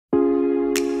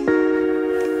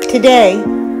Today,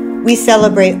 we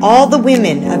celebrate all the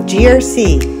women of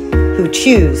GRC who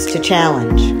choose to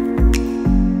challenge.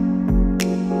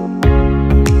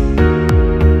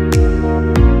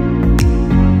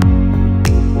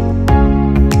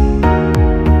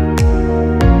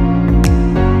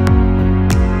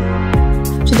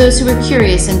 To those who were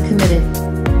curious and committed.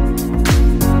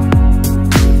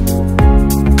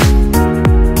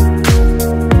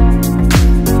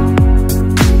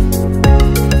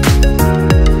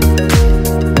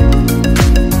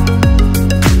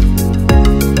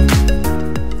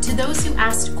 To those who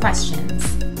asked questions.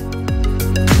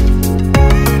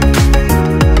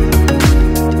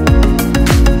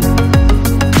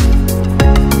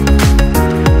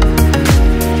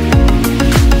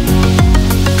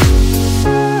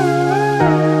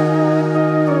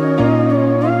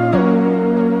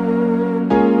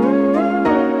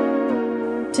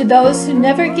 To those who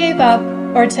never gave up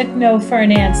or took no for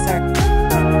an answer.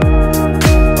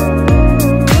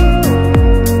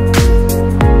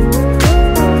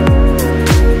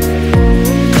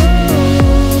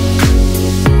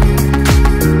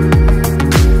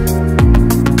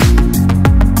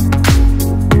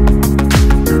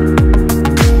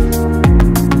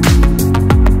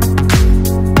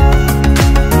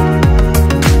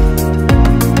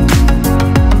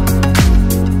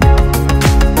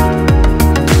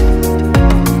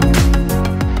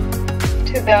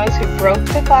 To those who broke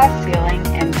the glass ceiling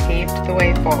and paved the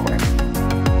way forward.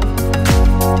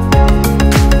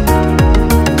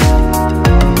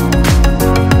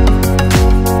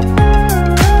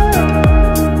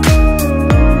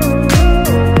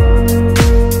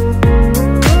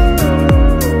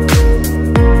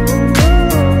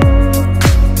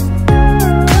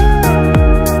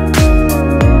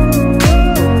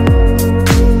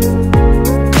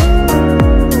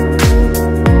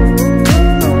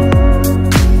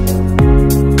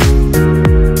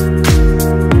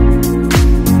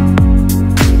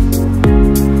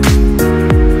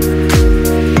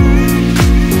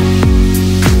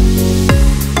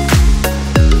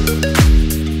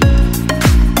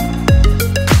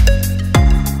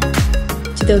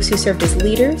 To those who served as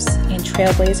leaders and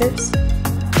trailblazers.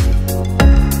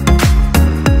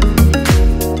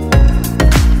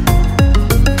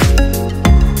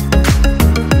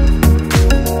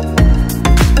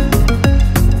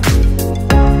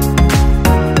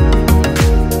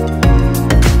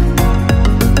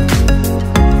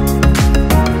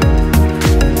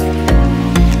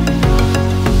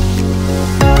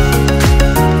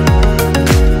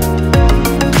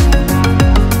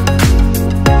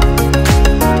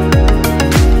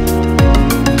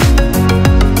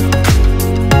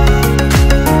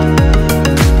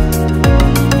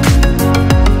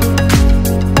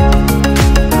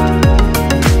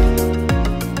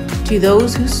 To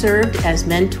those who served as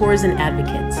mentors and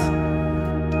advocates.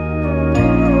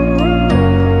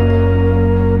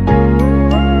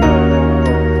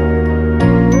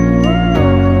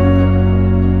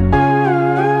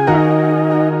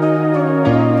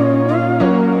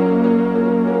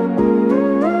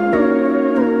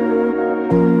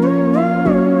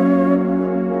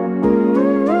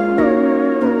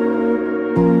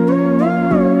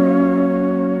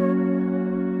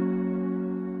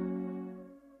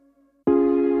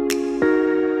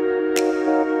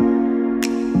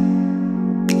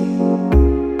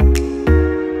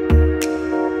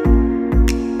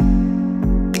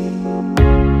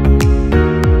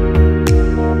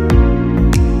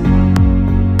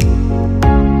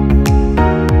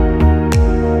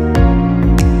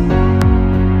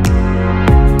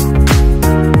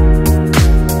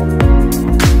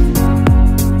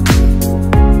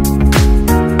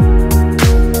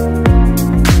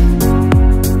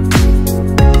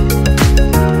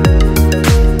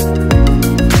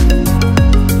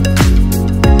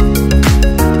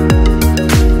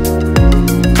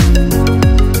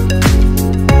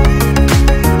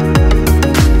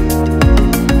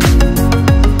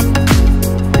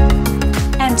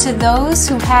 To those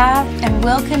who have and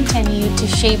will continue to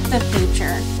shape the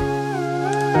future.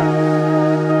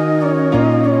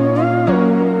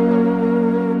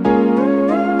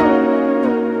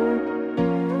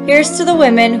 Here's to the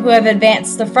women who have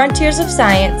advanced the frontiers of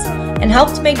science and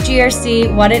helped make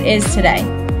GRC what it is today.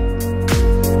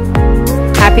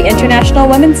 Happy International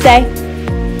Women's Day!